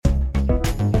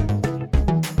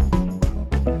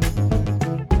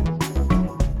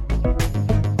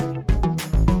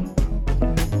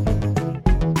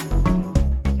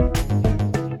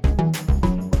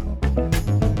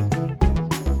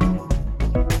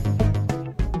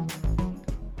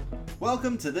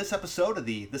welcome to this episode of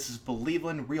the This is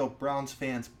Believeland Real Browns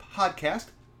Fans podcast.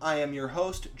 I am your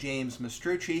host, James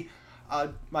Mastrucci.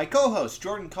 My co-host,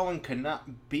 Jordan Cohen, could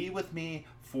not be with me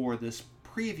for this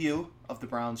preview of the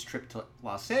Browns' trip to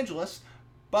Los Angeles,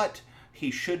 but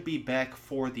he should be back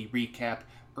for the recap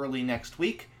early next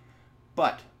week.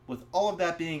 But with all of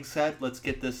that being said, let's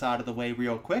get this out of the way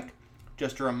real quick.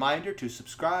 Just a reminder to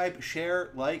subscribe,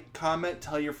 share, like, comment,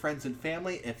 tell your friends and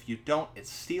family. If you don't, it's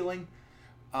stealing.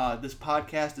 This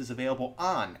podcast is available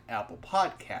on Apple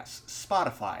Podcasts,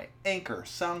 Spotify, Anchor,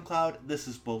 SoundCloud,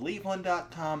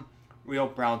 thisisbelieveland.com,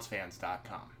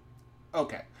 realbrownsfans.com.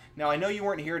 Okay, now I know you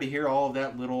weren't here to hear all of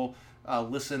that little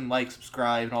listen, like,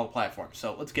 subscribe, and all the platforms,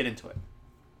 so let's get into it.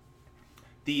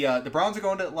 The Browns are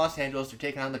going to Los Angeles. They're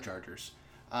taking on the Chargers.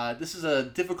 This is a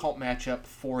difficult matchup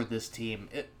for this team.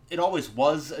 It always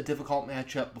was a difficult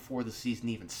matchup before the season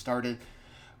even started.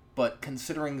 But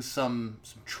considering some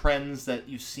trends that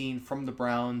you've seen from the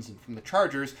Browns and from the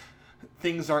Chargers,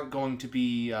 things are going to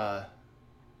be a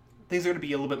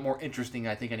little bit more interesting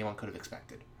than I think anyone could have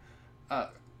expected.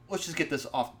 Let's just get this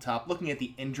off the top. Looking at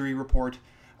the injury report,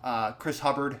 Chris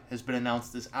Hubbard has been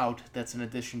announced as out. That's in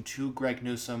addition to Greg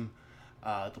Newsome.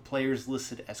 The players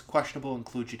listed as questionable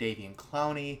include Jadeveon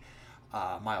Clowney,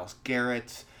 Myles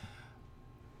Garrett,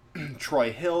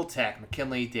 Troy Hill, Takk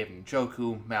McKinley, David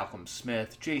Njoku, Malcolm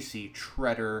Smith, J.C.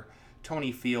 Treader,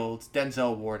 Tony Fields,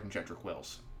 Denzel Ward, and Jedrick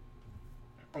Wills.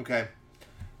 Okay.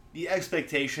 The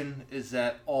expectation is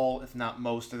that all, if not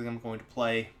most, of them are going to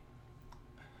play.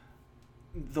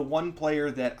 The one player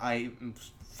that I am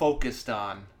focused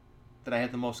on, that I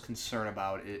have the most concern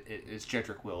about, is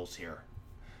Jedrick Wills here.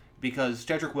 Because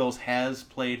Jedrick Wills has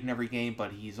played in every game,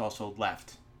 but he's also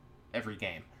left every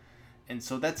game. And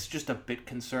so that's just a bit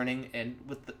concerning. And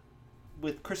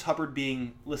with Chris Hubbard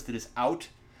being listed as out,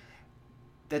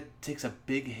 that takes a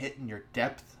big hit in your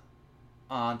depth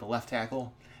on the left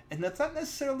tackle. And that's not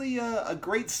necessarily a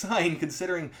great sign,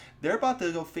 considering they're about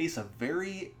to go face a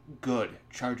very good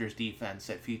Chargers defense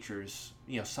that features,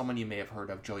 someone you may have heard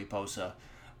of, Joey Bosa,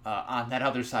 on that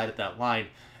other side of that line.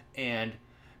 And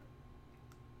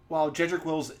while Jedrick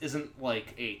Wills isn't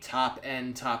like a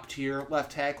top-end, top-tier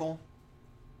left tackle,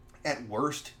 at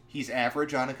worst, he's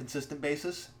average on a consistent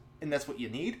basis, and that's what you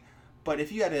need. But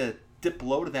if you had to dip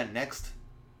low to that next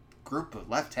group of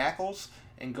left tackles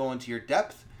and go into your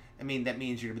depth, that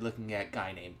means you're going to be looking at a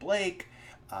guy named Blake.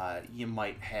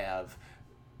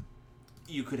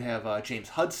 You could have James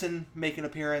Hudson make an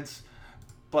appearance,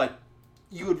 but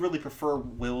you would really prefer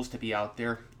Wills to be out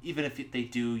there, even if they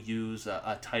do use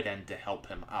a tight end to help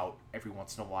him out every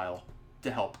once in a while to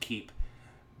help keep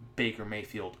Baker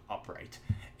Mayfield upright.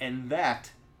 And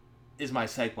that is my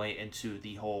segue into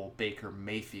the whole Baker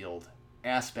Mayfield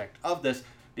aspect of this,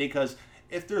 because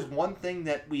if there's one thing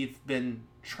that we've been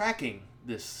tracking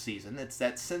this season, it's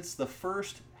that since the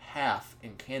first half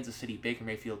in Kansas City, Baker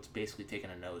Mayfield's basically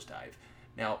taken a nosedive.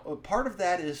 Now, a part of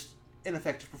that is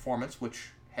ineffective performance,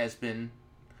 which has been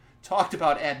talked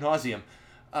about ad nauseum,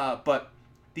 but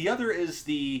the other is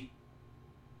the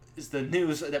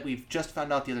news that we've just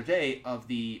found out the other day of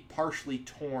the partially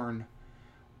torn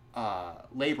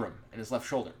labrum in his left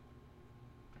shoulder,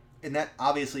 and that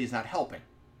obviously is not helping.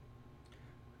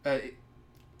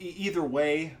 Either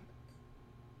way,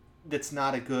 that's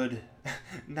not a good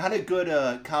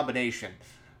combination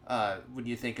when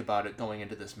you think about it going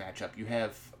into this matchup.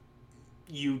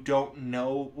 You don't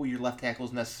know who your left tackle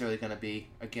is necessarily going to be.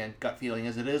 Again, gut feeling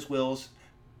as it is Wills.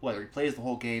 Whether he plays the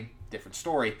whole game, different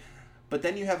story. But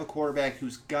then you have a quarterback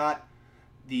who's got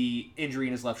the injury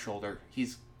in his left shoulder.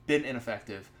 He's been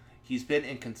ineffective. He's been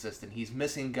inconsistent. He's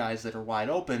missing guys that are wide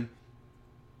open.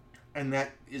 And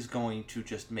that is going to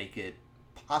just make it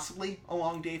possibly a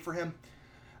long day for him.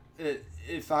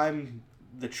 If I'm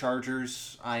the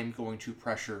Chargers, I'm going to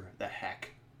pressure the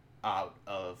heck out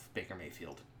of Baker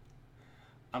Mayfield.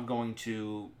 I'm going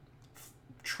to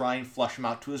try and flush him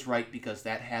out to his right because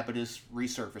that habit is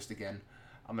resurfaced again.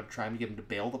 I'm going to try and get him to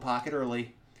bail the pocket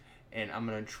early, and I'm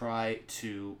going to try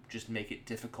to just make it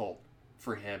difficult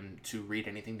for him to read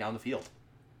anything down the field.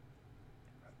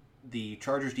 The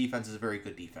Chargers defense is a very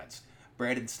good defense.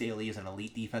 Brandon Staley is an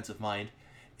elite defensive mind,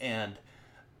 and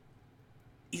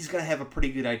he's going to have a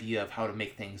pretty good idea of how to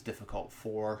make things difficult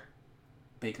for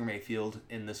Baker Mayfield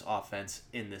in this offense,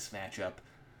 in this matchup.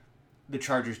 The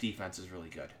Chargers defense is really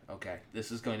good, okay?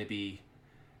 This is going to be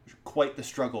quite the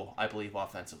struggle, I believe,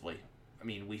 offensively.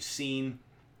 We've seen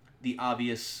the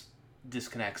obvious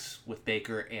disconnects with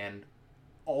Baker and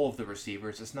all of the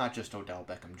receivers. It's not just Odell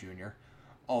Beckham Jr.,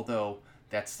 although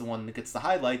that's the one that gets the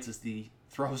highlights, is the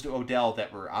throws to Odell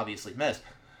that were obviously missed.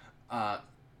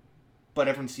 But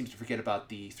everyone seems to forget about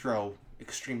the throw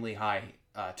extremely high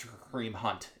to Kareem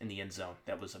Hunt in the end zone.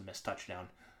 That was a missed touchdown.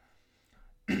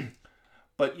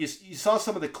 But you saw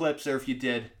some of the clips, or if you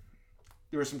did,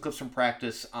 there were some clips from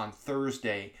practice on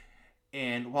Thursday.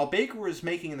 And while Baker was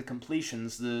making the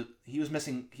completions, he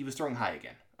was throwing high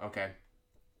again. Okay.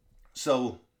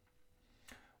 So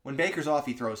when Baker's off,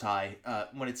 he throws high.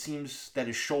 When it seems that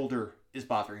his shoulder is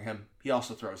bothering him, he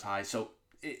also throws high. So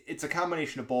it's a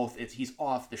combination of both. He's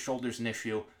off, the shoulder's an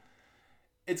issue.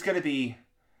 It's going to be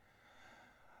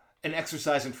an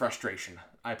exercise in frustration,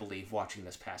 I believe, watching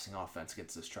this passing offense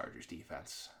against this Chargers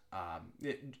defense.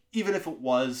 Even if it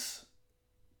was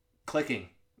clicking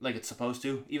like it's supposed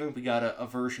to, even if we got a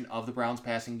version of the Browns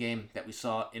passing game that we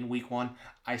saw in Week 1,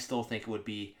 I still think it would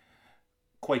be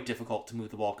quite difficult to move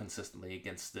the ball consistently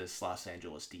against this Los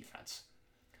Angeles defense.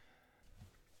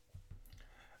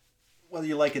 Whether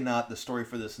you like it or not, the story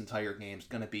for this entire game is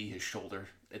going to be his shoulder.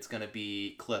 It's going to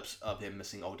be clips of him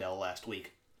missing Odell last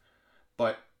week.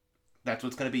 But that's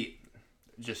what's going to be.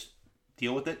 Just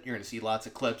deal with it. You're going to see lots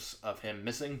of clips of him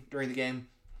missing during the game.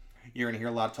 You're going to hear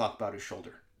a lot of talk about his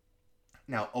shoulder.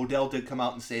 Now, Odell did come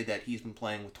out and say that he's been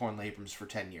playing with torn labrums for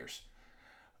 10 years.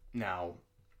 Now,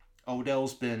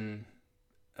 Odell's been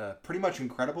pretty much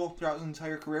incredible throughout his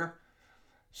entire career.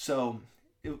 So,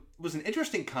 it was an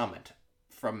interesting comment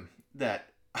from that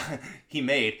he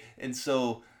made. And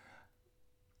so,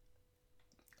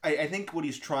 I think what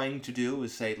he's trying to do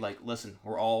is say, like, listen,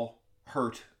 we're all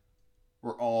hurt.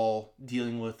 We're all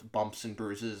dealing with bumps and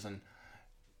bruises and,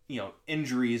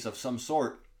 injuries of some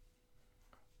sort.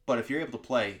 But if you're able to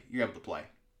play, you're able to play.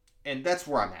 And that's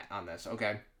where I'm at on this,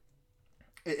 okay?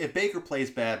 If Baker plays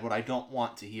bad, what I don't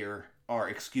want to hear are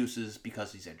excuses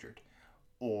because he's injured.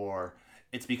 Or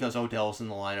it's because Odell's in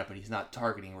the lineup and he's not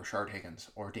targeting Rashard Higgins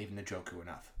or David Njoku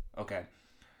enough, okay?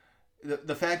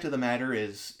 The fact of the matter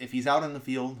is, if he's out on the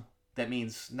field, that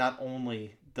means not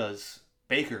only does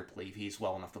Baker believe he's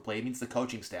well enough to play, it means the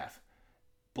coaching staff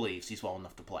believes he's well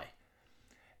enough to play.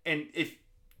 And if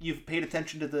you've paid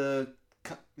attention to the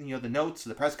notes,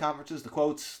 the press conferences, the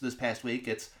quotes this past week,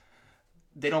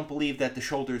 they don't believe that the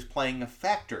shoulder is playing a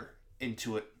factor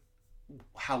into it,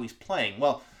 how he's playing.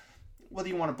 Well, whether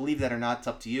you want to believe that or not, it's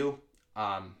up to you.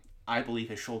 I believe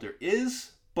his shoulder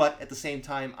is, but at the same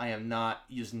time, I am not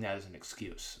using that as an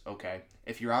excuse, okay?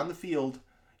 If you're on the field,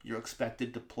 you're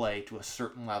expected to play to a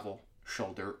certain level,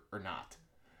 shoulder or not.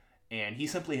 And he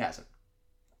simply hasn't.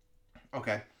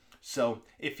 Okay? So,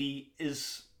 if he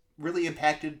is really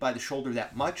impacted by the shoulder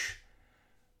that much,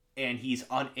 and he's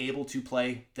unable to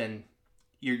play, then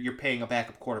you're paying a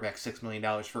backup quarterback $6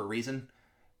 million for a reason.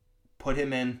 Put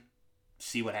him in,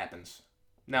 see what happens.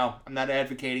 Now, I'm not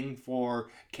advocating for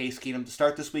Case Keenum to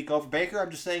start this week over Baker.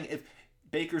 I'm just saying if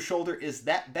Baker's shoulder is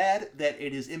that bad that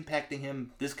it is impacting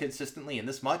him this consistently and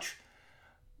this much,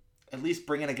 at least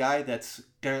bring in a guy that's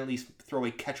going to at least throw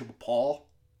a catchable ball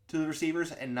to the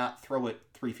receivers and not throw it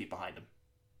 3 feet behind him.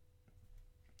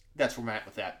 That's where I'm at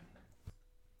with that.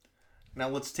 Now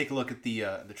let's take a look at the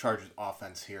Chargers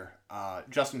offense here.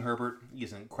 Justin Herbert,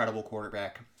 he's an incredible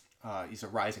quarterback. He's a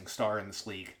rising star in this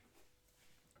league.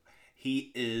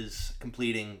 He is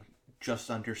completing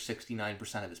just under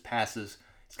 69% of his passes.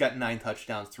 He's got 9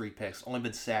 touchdowns, 3 picks, only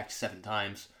been sacked 7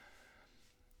 times.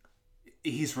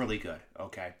 He's really good,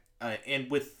 okay? And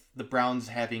with the Browns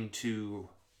having to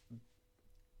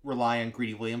rely on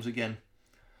Greedy Williams again,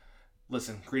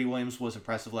 listen, Greedy Williams was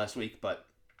impressive last week, but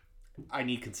I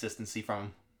need consistency from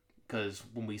him because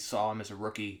when we saw him as a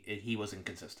rookie, he was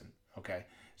inconsistent, okay?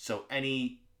 So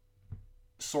any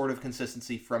sort of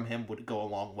consistency from him would go a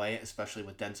long way, especially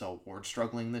with Denzel Ward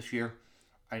struggling this year.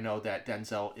 I know that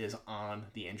Denzel is on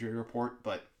the injury report,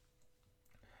 but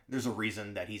there's a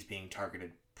reason that he's being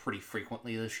targeted pretty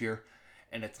frequently this year,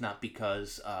 and it's not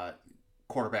because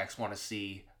quarterbacks want to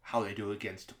see how they do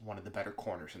against one of the better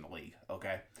corners in the league,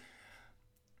 okay?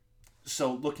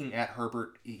 So looking at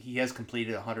Herbert, he has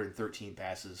completed 113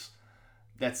 passes.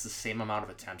 That's the same amount of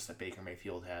attempts that Baker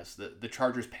Mayfield has. The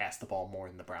Chargers pass the ball more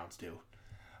than the Browns do.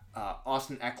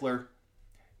 Austin Eckler,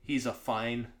 he's a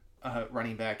fine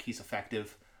running back. He's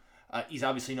effective. He's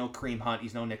obviously no Kareem Hunt.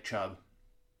 He's no Nick Chubb.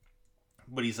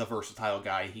 But he's a versatile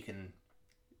guy. He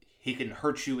can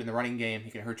hurt you in the running game.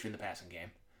 He can hurt you in the passing game.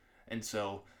 And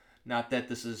so, not that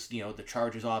this is, the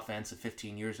Chargers offense of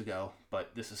 15 years ago,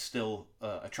 but this is still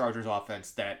a Chargers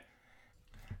offense that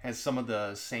has some of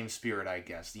the same spirit, I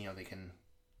guess. They can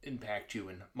impact you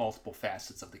in multiple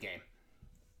facets of the game.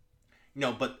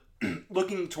 But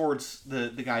looking towards the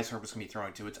guys Herbert's going to be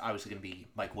throwing to, it's obviously going to be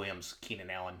Mike Williams, Keenan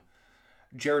Allen,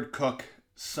 Jared Cook,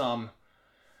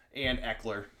 and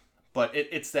Eckler. But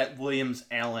it's that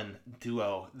Williams-Allen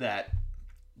duo that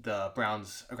the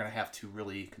Browns are going to have to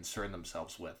really concern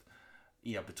themselves with.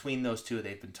 Between those two,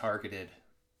 they've been targeted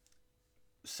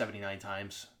 79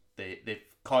 times. They've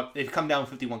come down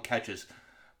 51 catches,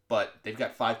 but they've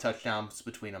got 5 touchdowns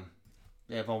between them.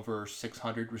 They have over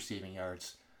 600 receiving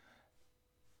yards.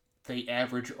 They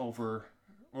average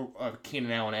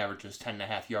Keenan Allen averages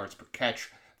 10.5 yards per catch,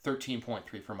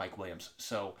 13.3 for Mike Williams.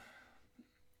 So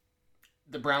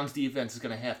the Browns defense is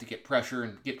going to have to get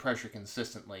pressure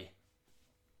consistently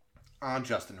on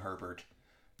Justin Herbert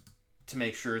to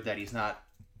make sure that he's not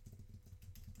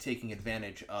taking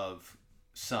advantage of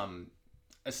some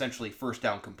essentially first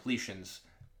down completions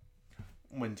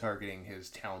when targeting his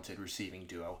talented receiving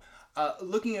duo.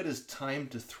 Looking at his time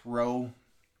to throw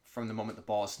from the moment the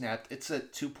ball is snapped, it's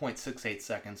at 2.68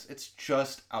 seconds. It's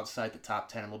just outside the top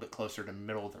 10, a little bit closer to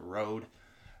middle of the road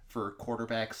for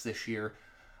quarterbacks this year.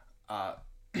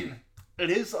 It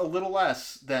is a little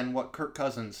less than what Kirk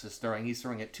Cousins is throwing. He's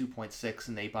throwing at 2.6,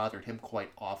 and they bothered him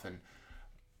quite often.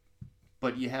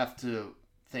 But you have to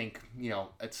think,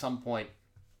 at some point,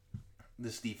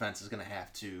 this defense is going to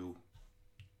have to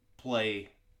play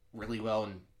really well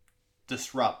and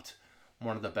disrupt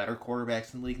one of the better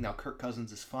quarterbacks in the league. Now, Kirk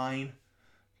Cousins is fine,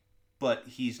 but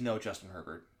he's no Justin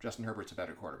Herbert. Justin Herbert's a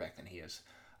better quarterback than he is.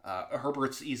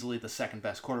 Herbert's easily the second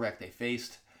best quarterback they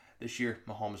faced this year,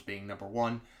 Mahomes being number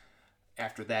 1.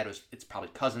 After that, it's probably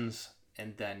Cousins,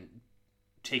 and then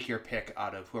take your pick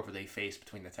out of whoever they face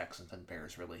between the Texans and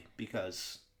Bears, really,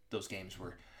 because those games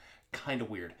were kind of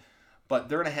weird. But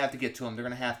they're going to have to get to him. They're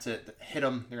going to have to hit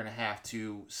him. They're going to have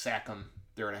to sack him.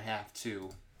 They're going to have to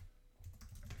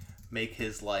make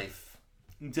his life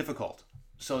difficult.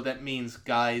 So that means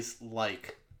guys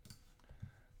like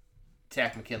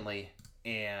Takk McKinley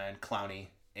and Clowney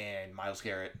and Myles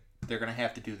Garrett, they're going to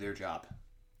have to do their job.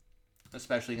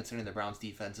 Especially considering the Browns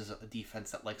defense is a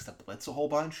defense that likes to blitz a whole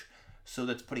bunch. So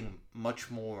that's putting much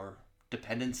more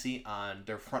dependency on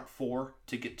their front 4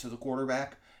 to get to the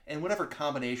quarterback. And whatever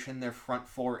combination their front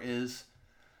 4 is,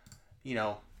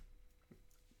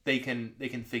 they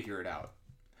can figure it out.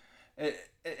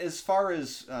 As far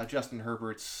as Justin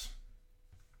Herbert's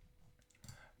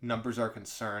numbers are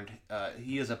concerned,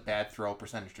 he has a bad throw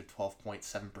percentage of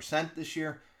 12.7% this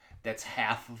year. That's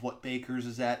half of what Baker's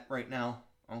is at right now.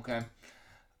 Okay.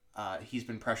 He's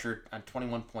been pressured on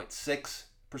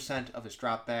 21.6% of his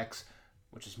dropbacks,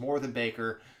 which is more than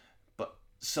Baker. But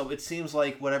so it seems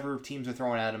like whatever teams are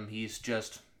throwing at him, he's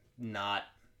just not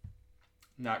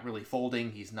really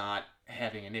folding. He's not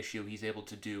having an issue. He's able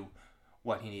to do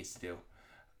what he needs to do.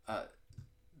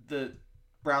 The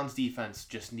Browns defense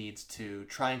just needs to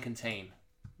try and contain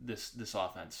this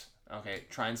offense. Okay,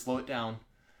 try and slow it down.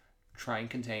 Try and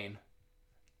contain.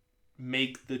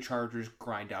 Make the Chargers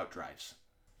grind out drives.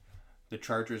 The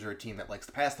Chargers are a team that likes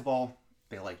to pass the ball.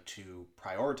 They like to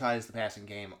prioritize the passing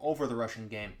game over the rushing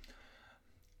game,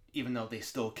 even though they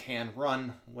still can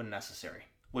run when necessary,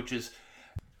 which is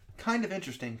kind of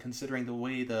interesting considering the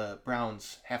way the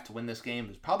Browns have to win this game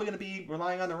is probably going to be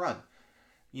relying on the run.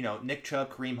 Nick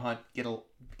Chubb, Kareem Hunt,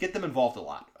 get them involved a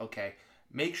lot, okay?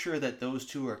 Make sure that those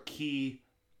two are key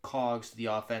cogs to the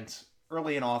offense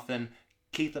early and often.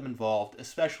 Keep them involved,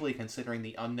 especially considering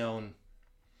the unknown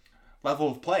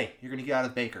level of play you're going to get out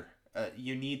of Baker.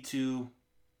 You need to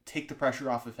take the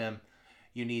pressure off of him.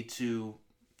 You need to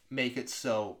make it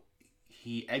so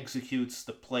he executes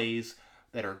the plays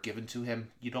that are given to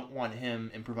him. You don't want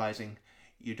him improvising.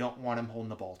 You don't want him holding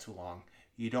the ball too long.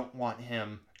 You don't want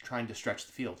him trying to stretch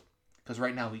the field, because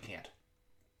right now he can't.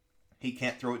 He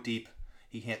can't throw it deep.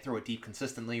 He can't throw it deep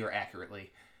consistently or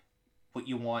accurately. What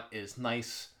you want is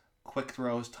nice, quick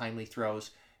throws, timely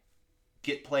throws.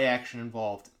 Get play action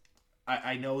involved.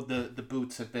 I know the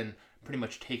boots have been pretty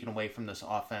much taken away from this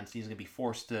offense. He's going to be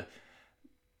forced to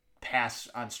pass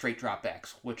on straight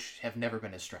dropbacks, which have never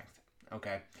been his strength.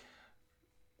 Okay?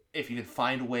 If you can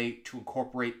find a way to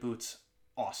incorporate boots,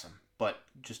 awesome. But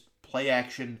just play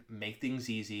action, make things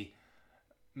easy,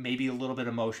 maybe a little bit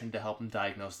of motion to help him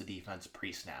diagnose the defense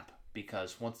pre-snap.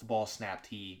 Because once the ball is snapped,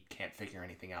 he can't figure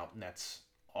anything out, and that's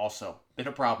also been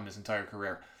a problem his entire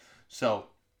career. So,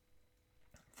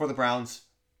 for the Browns,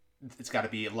 it's got to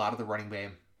be a lot of the running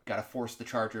game. Got to force the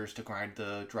Chargers to grind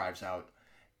the drives out,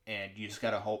 and you just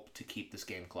got to hope to keep this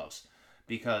game close.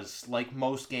 Because, like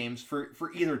most games, for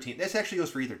either team, this actually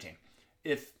goes for either team.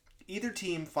 If either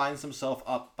team finds themselves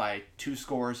up by 2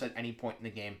 scores at any point in the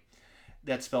game,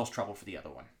 that spells trouble for the other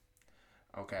one.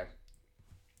 Okay.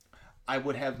 I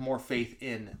would have more faith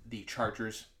in the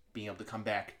Chargers being able to come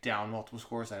back down multiple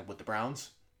scores than I would the Browns.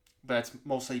 But that's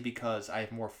mostly because I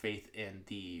have more faith in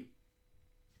the,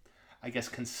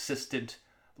 consistent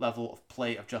level of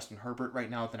play of Justin Herbert right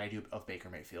now than I do of Baker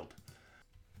Mayfield.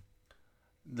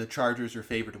 The Chargers are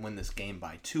favored to win this game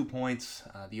by 2 points.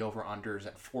 The over-under is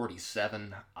at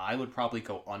 47. I would probably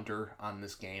go under on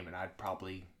this game, and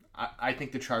I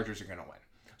think the Chargers are going to win.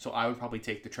 So I would probably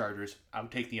take the Chargers. I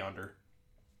would take the under.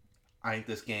 I think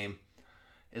this game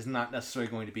is not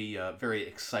necessarily going to be a very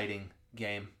exciting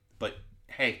game, but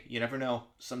hey, you never know.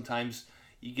 Sometimes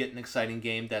you get an exciting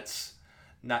game that's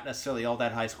not necessarily all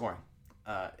that high scoring.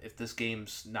 If this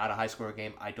game's not a high scoring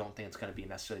game, I don't think it's going to be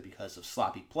necessarily because of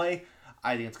sloppy play.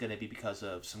 I think it's going to be because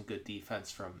of some good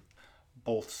defense from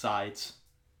both sides.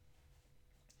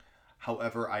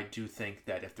 However, I do think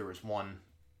that if there was one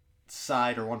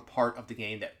side or one part of the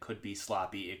game that could be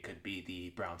sloppy, it could be the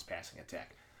Browns passing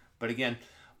attack. But again,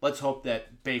 let's hope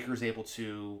that Baker's able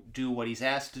to do what he's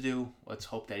asked to do. Let's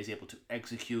hope that he's able to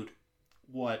execute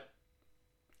what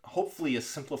hopefully a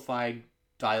simplified,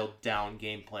 dialed down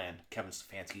game plan Kevin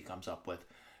Stefanski comes up with,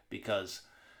 because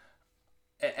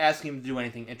asking him to do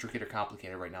anything intricate or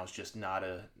complicated right now is just not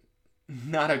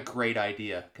a great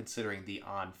idea considering the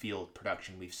on-field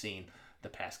production we've seen the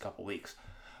past couple weeks.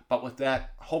 But with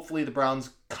that, hopefully the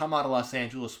Browns come out of Los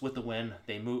Angeles with the win.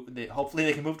 Hopefully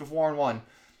they can move to 4-1.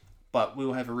 But we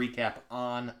will have a recap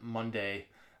on Monday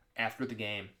after the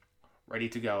game, ready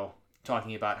to go,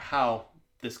 talking about how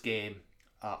this game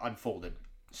unfolded.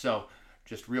 So,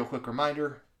 just real quick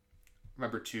reminder,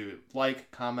 remember to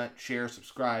like, comment, share,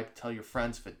 subscribe, tell your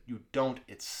friends. If you don't,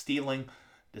 it's stealing.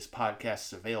 This podcast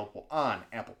is available on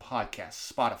Apple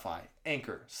Podcasts, Spotify,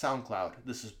 Anchor, SoundCloud.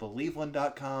 This is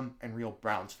Believeland.com and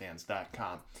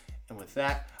RealBrownsFans.com. And with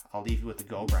that, I'll leave you with the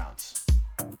Go Browns.